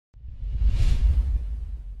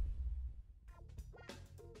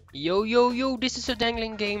Yo yo yo, this is a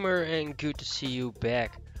dangling gamer and good to see you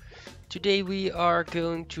back. Today we are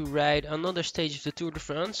going to ride another stage of the Tour de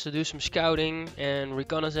France to do some scouting and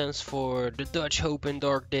reconnaissance for the Dutch Hope in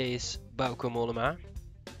Dark Days, Bauke Mollema.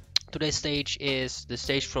 Today's stage is the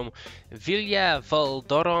stage from Vielha Val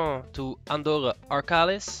to Andorre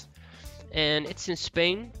Arcalis, and it's in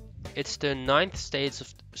Spain. It's the ninth stage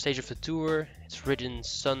of the tour. It's ridden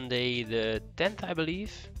Sunday the 10th, I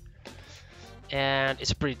believe. And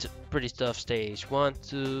it's a pretty tough stage. 1,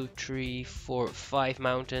 2, 3, 4, 5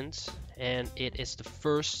 mountains, and it is the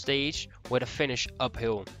first stage with a finish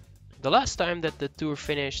uphill. The last time that the tour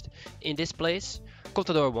finished in this place,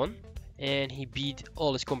 Contador won, and he beat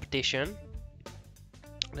all his competition.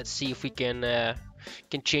 Let's see if we can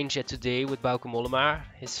change that today with Bauke Mollema.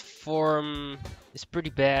 His form is pretty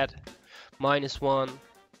bad, -1,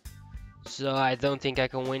 so I don't think I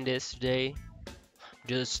can win this today.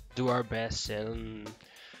 Just do our best, and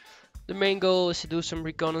the main goal is to do some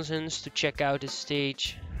reconnaissance to check out this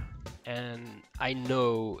stage, and I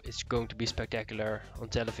know it's going to be spectacular on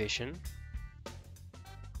television.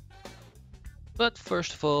 But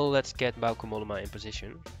first of all, let's get Bauke Mollema in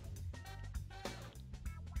position.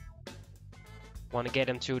 Want to get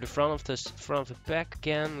him to the front of the pack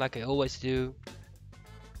again, like I always do,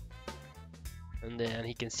 and then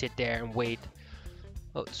he can sit there and wait.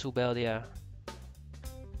 Oh, Subeldia.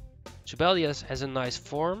 Subeldia has a nice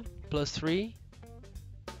form, +3.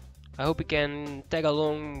 I hope he can tag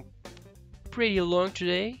along pretty long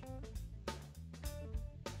today.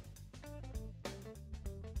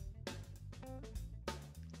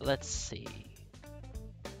 Let's see.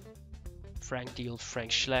 Frank the old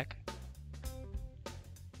Frank Schleck.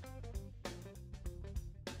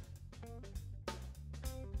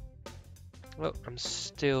 Well, I'm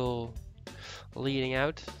still leading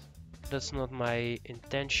out. That's not my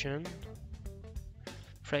intention.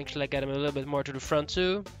 Frank Schleck get him a little bit more to the front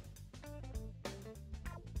too.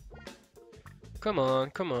 Come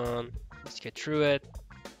on, come on. Let's get through it.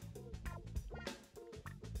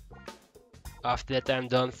 After that, I'm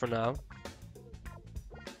done for now.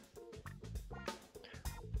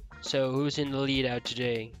 So, who's in the lead out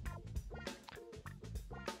today?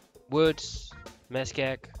 Woods,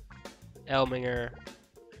 Meskak, Elminger,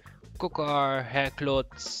 Kokar,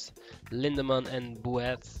 Herklotz, Lindemann and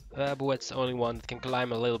Bouet. Bouet's the only one that can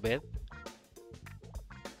climb a little bit.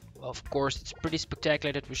 Of course, it's pretty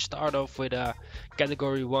spectacular that we start off with a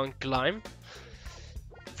category 1 climb.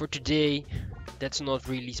 For today, that's not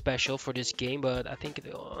really special for this game, but I think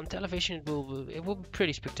on television it will be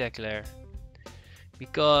pretty spectacular.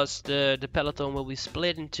 Because the peloton will be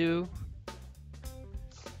split in two.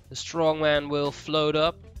 The strong man will float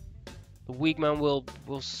up. The weak man will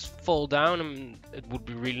fall down, and it would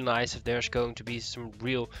be really nice if there's going to be some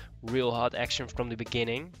real hot action from the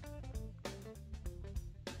beginning.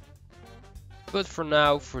 But for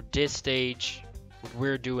now, for this stage, what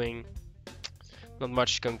we're doing, not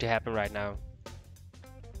much is going to happen right now.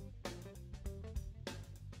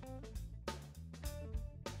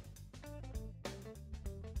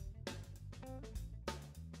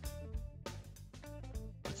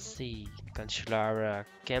 Let's see, Cancellara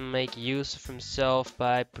can make use of himself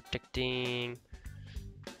by protecting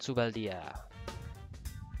Subeldia.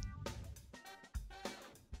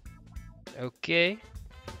 Okay.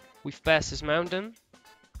 We've passed this mountain.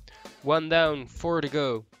 1 down, 4 to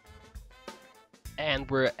go. And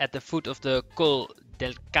we're at the foot of the Col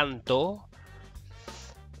del Canto.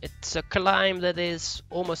 It's a climb that is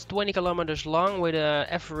almost 20 kilometers long with an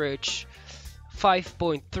average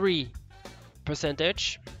 5.3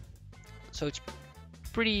 percentage. So it's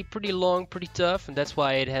pretty long, pretty tough, and that's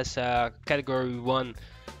why it has a category 1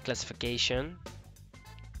 classification.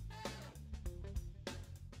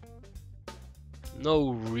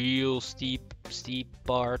 No real steep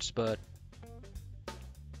parts, but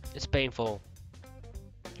it's painful.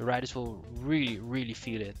 The riders will really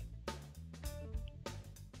feel it.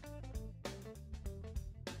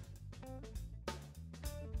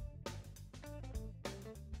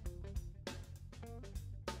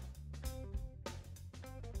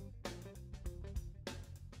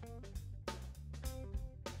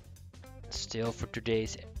 Still, for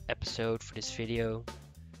today's episode, for this video,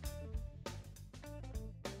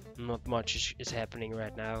 not much is happening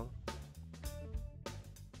right now.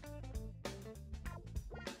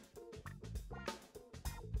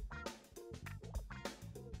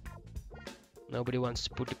 Nobody wants to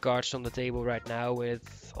put the cards on the table right now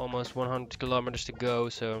with almost 100 kilometers to go,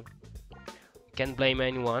 so can't blame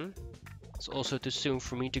anyone. It's also too soon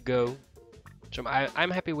for me to go, so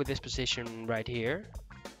I'm happy with this position right here.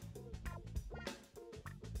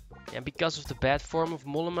 And because of the bad form of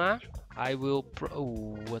Mollema, I will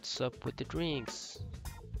oh, what's up with the drinks?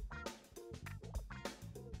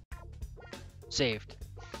 Saved.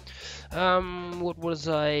 What was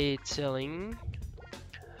I telling?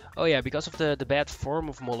 Oh yeah, because of the bad form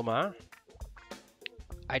of Mollema,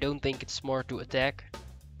 I don't think it's smart to attack.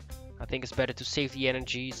 I think it's better to save the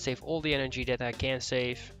energy, save all the energy that I can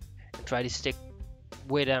save, and try to stick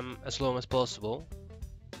with them as long as possible.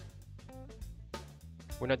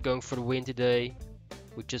 We're not going for the win today.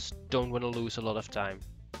 We just don't want to lose a lot of time.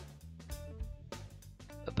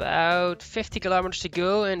 About 50 kilometers to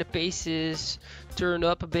go and the pace is turned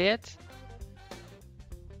up a bit.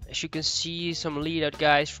 As you can see, some lead out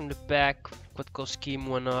guys from the back. Kwiatkowski,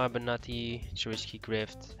 Moana, Benatti, Zoriski,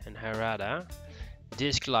 Grift and Harada.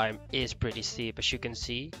 This climb is pretty steep, as you can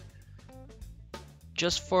see.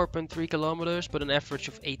 Just 4.3 kilometers, but an average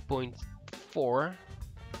of 8.4.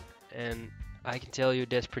 And I can tell you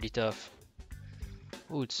that's pretty tough.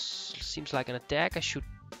 Ooh, it seems like an attack. I should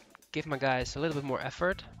give my guys a little bit more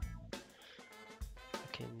effort.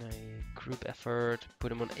 Okay, group effort, put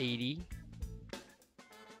them on 80.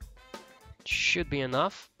 Should be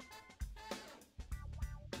enough.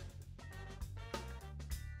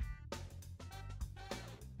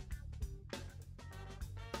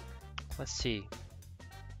 Let's see.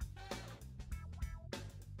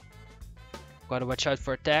 Gotta watch out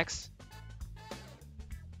for attacks.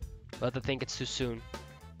 But I think it's too soon.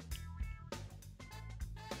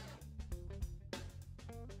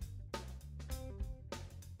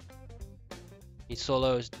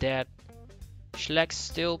 Solo is dead. Schleck's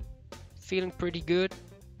still feeling pretty good.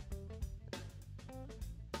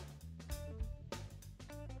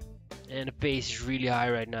 And the pace is really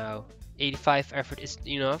high right now. 85 effort is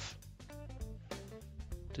enough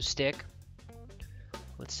to stick.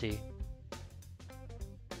 Let's see.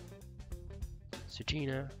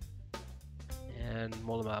 Sugina and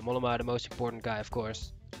Mollema. Mollema, the most important guy, of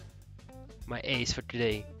course. My ace for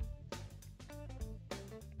today.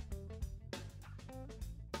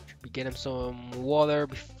 Should we get him some water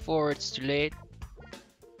before it's too late?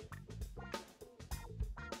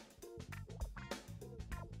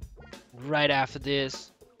 Right after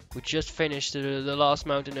this, we just finished the last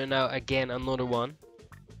mountain and now again another one.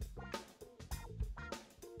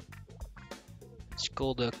 It's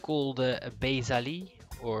called the Col de Beizali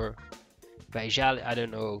or Beizali, I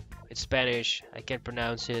don't know. It's Spanish, I can't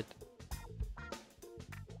pronounce it.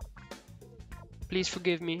 Please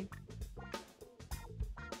forgive me.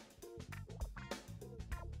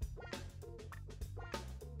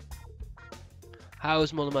 How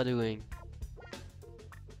is Mollema doing?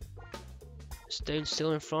 Stone's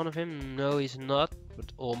still in front of him? No, he's not,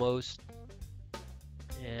 but almost.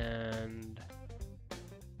 And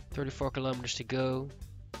 34 kilometers to go.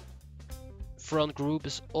 Front group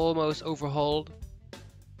is almost overhauled.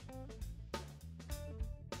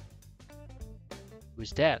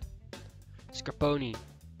 Who's that? Scarponi.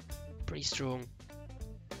 Pretty strong.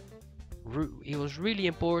 He was really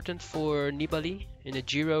important for Nibali in the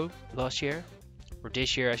Giro last year. Or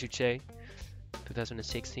this year, I should say.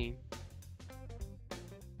 2016.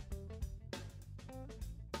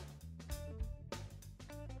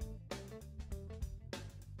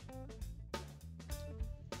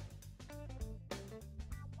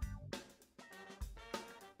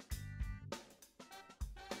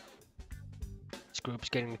 Group's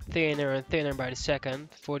getting thinner and thinner by the second.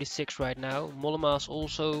 46 right now. Mollema's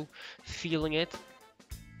also feeling it.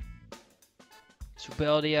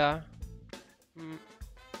 Subeldia.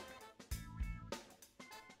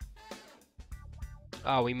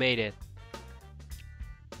 Oh, we made it.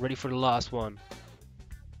 Ready for the last one.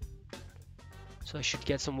 So I should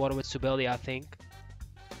get some water with Subeldia, I think.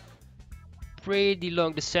 Pretty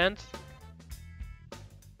long descent.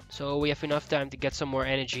 So we have enough time to get some more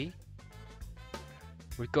energy.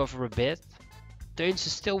 Recover a bit. Teuns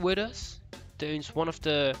is still with us. Teuns, one of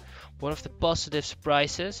the positive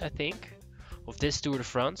surprises, I think, of this Tour de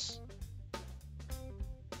France.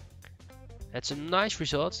 Had some nice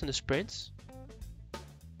results in the sprints.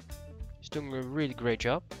 He's doing a really great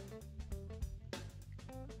job.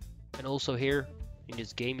 And also here in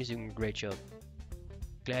this game, he's doing a great job.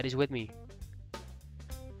 Glad he's with me.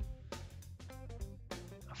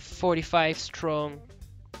 A 45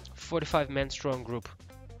 man strong group.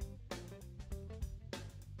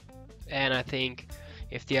 And I think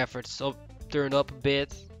if the efforts turned up a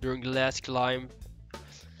bit during the last climb,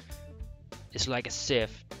 it's like a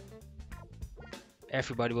sieve.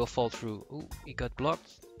 Everybody will fall through. Ooh, he got blocked.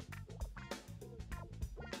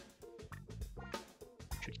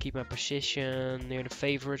 Should keep my position near the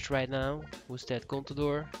favorites right now. Who's that?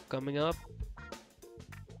 Contador coming up.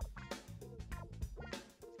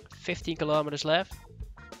 15 kilometers left.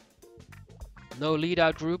 No lead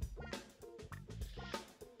out group.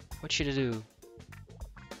 What should I do?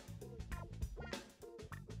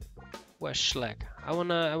 Where's Slack? I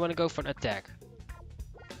wanna go for an attack.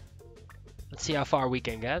 Let's see how far we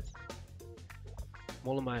can get.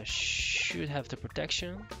 Mollema should have the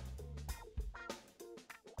protection.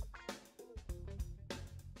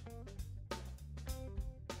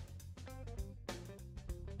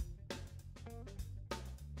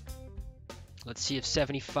 Let's see if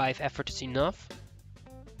 75 effort is enough.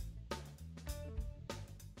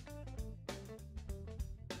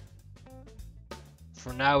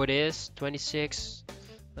 For now it is 26.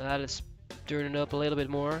 Let's turn it up a little bit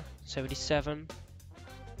more. 77.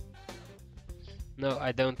 No,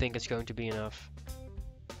 I don't think it's going to be enough.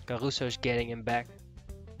 Caruso's getting him back.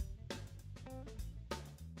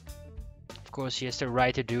 Of course he has the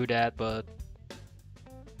right to do that, but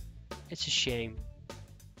it's a shame.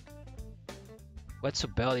 What's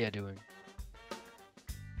Sobelia doing?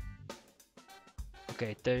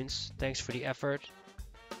 Okay, Teuns, thanks for the effort.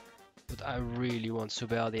 But I really want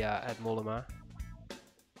Sobelia at Mollema.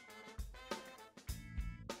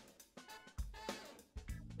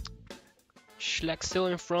 Schleck still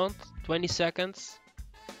in front, 20 seconds.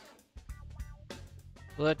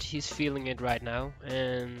 But he's feeling it right now,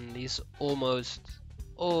 and he's almost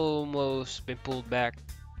been pulled back.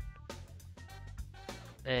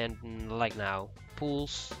 And like now,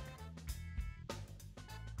 Pools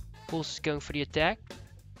is going for the attack.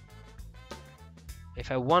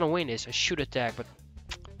 If I want to win this, I should attack, but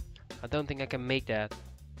I don't think I can make that.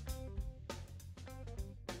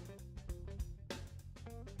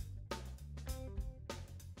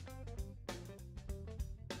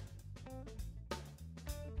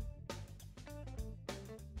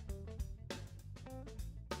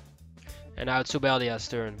 And now it's Sobelia's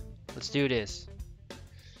turn. Let's do this.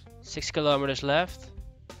 6 kilometers left.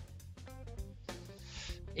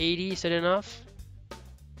 80, is that enough?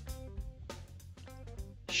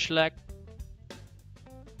 Schleck.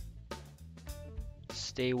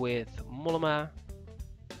 Stay with Mollema.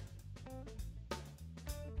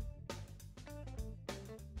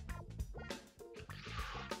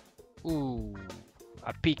 Ooh,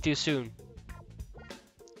 I peaked too soon.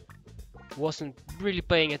 Wasn't really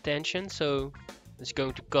paying attention, so it's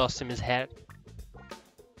going to cost him his head.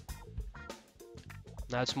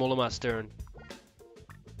 Now it's Mollema's turn.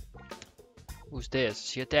 Who's this?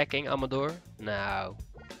 Is he attacking Amador? No.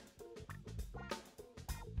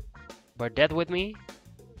 Bardet with me?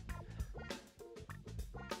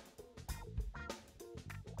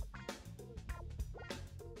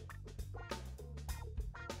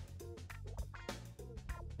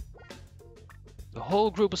 The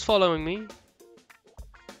whole group is following me.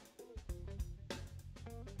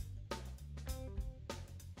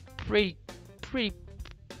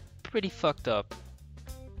 Pretty fucked up.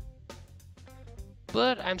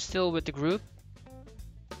 But I'm still with the group.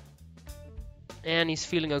 And he's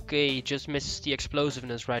feeling okay, he just misses the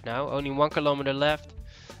explosiveness right now. Only 1 kilometer left.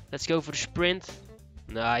 Let's go for the sprint.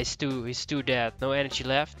 Nah, he's too dead. No energy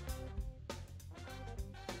left.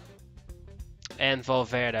 And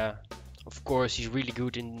Valverde. Of course, he's really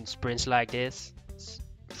good in sprints like this.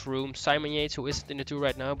 Froome, Simon Yates, who isn't in the tour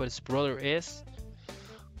right now, but his brother is.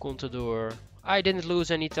 Contador. I didn't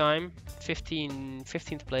lose any time.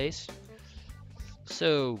 15th place.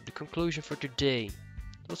 So, the conclusion for today.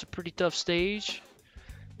 It was a pretty tough stage.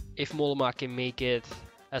 If Mollema can make it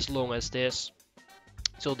as long as this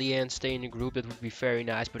till the end, stay in the group, that would be very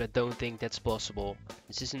nice, but I don't think that's possible.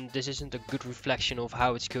 This isn't a good reflection of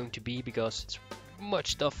how it's going to be, because it's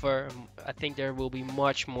much tougher. I think there will be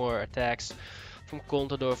much more attacks from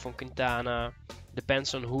Contador, from Quintana.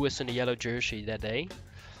 Depends on who is in the yellow jersey that day.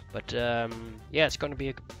 But yeah, it's gonna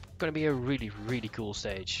be a really cool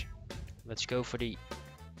stage. Let's go for the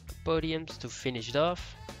podiums to finish it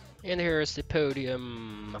off. And here is the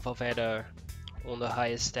podium. Valverde on the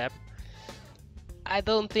highest step. I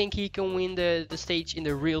don't think he can win the stage in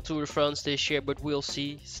the real Tour de France this year, but we'll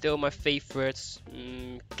see. Still my favorites,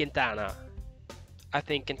 Quintana. I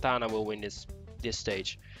think Quintana will win this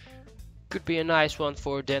stage. Could be a nice one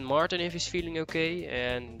for Dan Martin if he's feeling okay.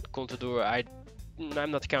 And Contador,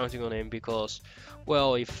 I'm not counting on him because,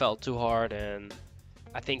 well, he fell too hard, and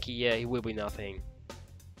I think he will be nothing.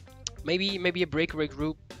 Maybe a breakaway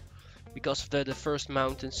group because of the first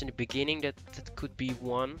mountains in the beginning. That could be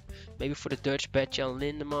one. Maybe for the Dutch, Bert-Jan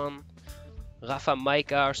Lindeman, Rafa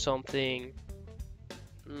Maika or something.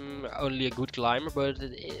 Only a good climber, but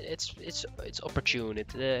it's opportune.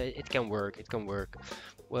 It can work. It can work.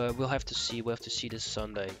 Well, we'll have to see. We'll have to see this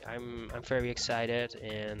Sunday. I'm very excited,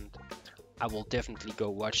 and I will definitely go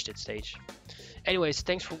watch that stage. Anyways,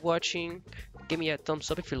 thanks for watching. Give me a thumbs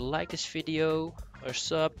up if you like this video, or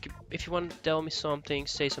sub. If you want to tell me something,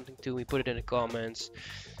 say something to me, put it in the comments.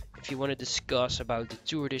 If you want to discuss about the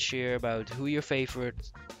tour this year, about who your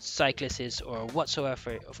favorite cyclist is or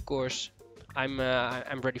whatsoever, of course, I'm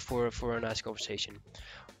ready for a nice conversation.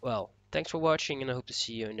 Well, thanks for watching, and I hope to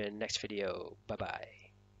see you in the next video. Bye bye.